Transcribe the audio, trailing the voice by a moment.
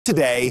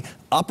Today,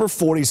 upper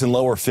 40s and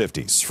lower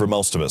 50s for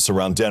most of us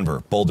around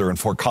Denver, Boulder, and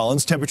Fort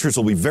Collins. Temperatures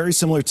will be very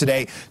similar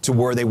today to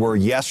where they were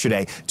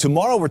yesterday.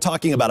 Tomorrow, we're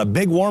talking about a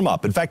big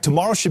warm-up. In fact,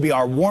 tomorrow should be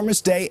our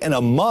warmest day in a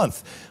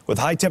month with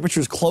high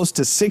temperatures close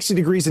to 60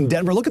 degrees in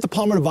Denver. Look at the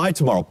Palmer Divide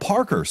tomorrow.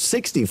 Parker,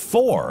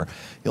 64.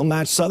 You'll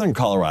match southern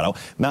Colorado.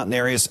 Mountain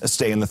areas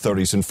stay in the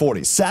 30s and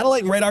 40s.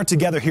 Satellite and radar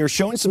together here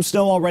showing some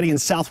snow already in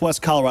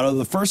southwest Colorado.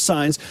 The first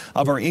signs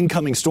of our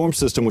incoming storm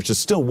system, which is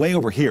still way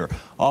over here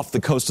off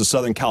the coast of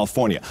southern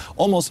California.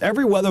 Almost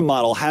every weather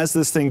model has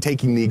this thing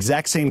taking the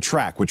exact same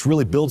track, which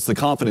really builds the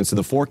confidence in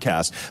the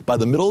forecast. By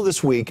the middle of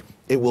this week,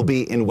 it will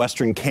be in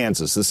western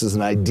Kansas. This is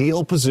an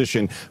ideal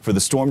position for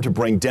the storm to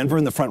bring Denver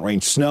in the Front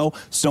Range snow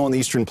on the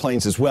eastern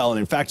plains as well. And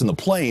in fact, in the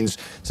plains,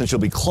 since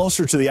you'll be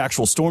closer to the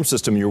actual storm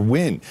system, your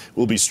wind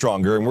will be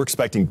stronger. And we're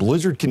expecting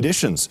blizzard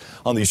conditions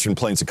on the eastern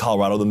plains of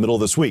Colorado in the middle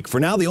of this week. For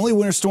now, the only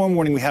winter storm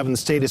warning we have in the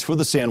state is for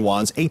the San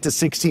Juans, 8 to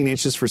 16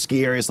 inches for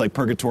ski areas like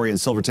Purgatory and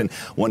Silverton,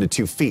 1 to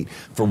 2 feet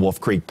for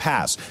Wolf Creek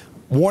Pass.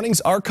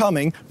 Warnings are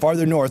coming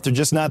farther north. They're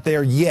just not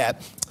there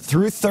yet.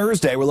 Through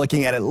Thursday, we're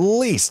looking at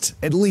least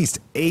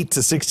 8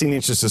 to 16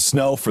 inches of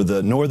snow for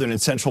the northern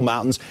and central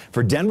mountains.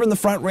 For Denver and the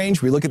Front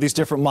Range, we look at these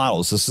different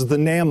models. This is the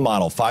NAM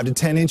model, 5 to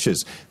 10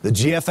 inches. The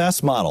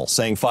GFS model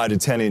saying 5 to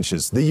 10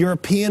 inches. The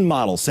European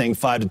model saying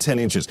 5 to 10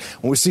 inches.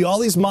 When we see all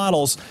these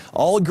models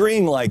all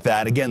agreeing like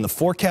that, again, the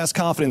forecast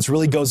confidence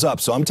really goes up.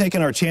 So I'm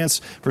taking our chance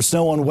for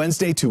snow on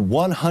Wednesday to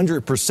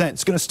 100%.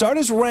 It's going to start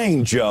as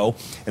rain, Joe,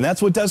 and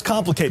that's what does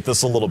complicate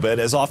this a little bit,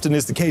 as often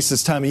is the case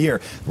this time of year.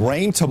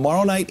 Rain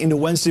tomorrow night into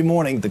Wednesday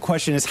morning. The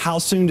question is, how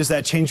soon does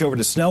that change over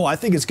to snow? I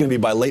think it's going to be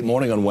by late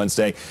morning on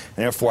Wednesday, and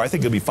therefore I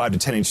think it'll be 5 to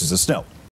 10 inches of snow.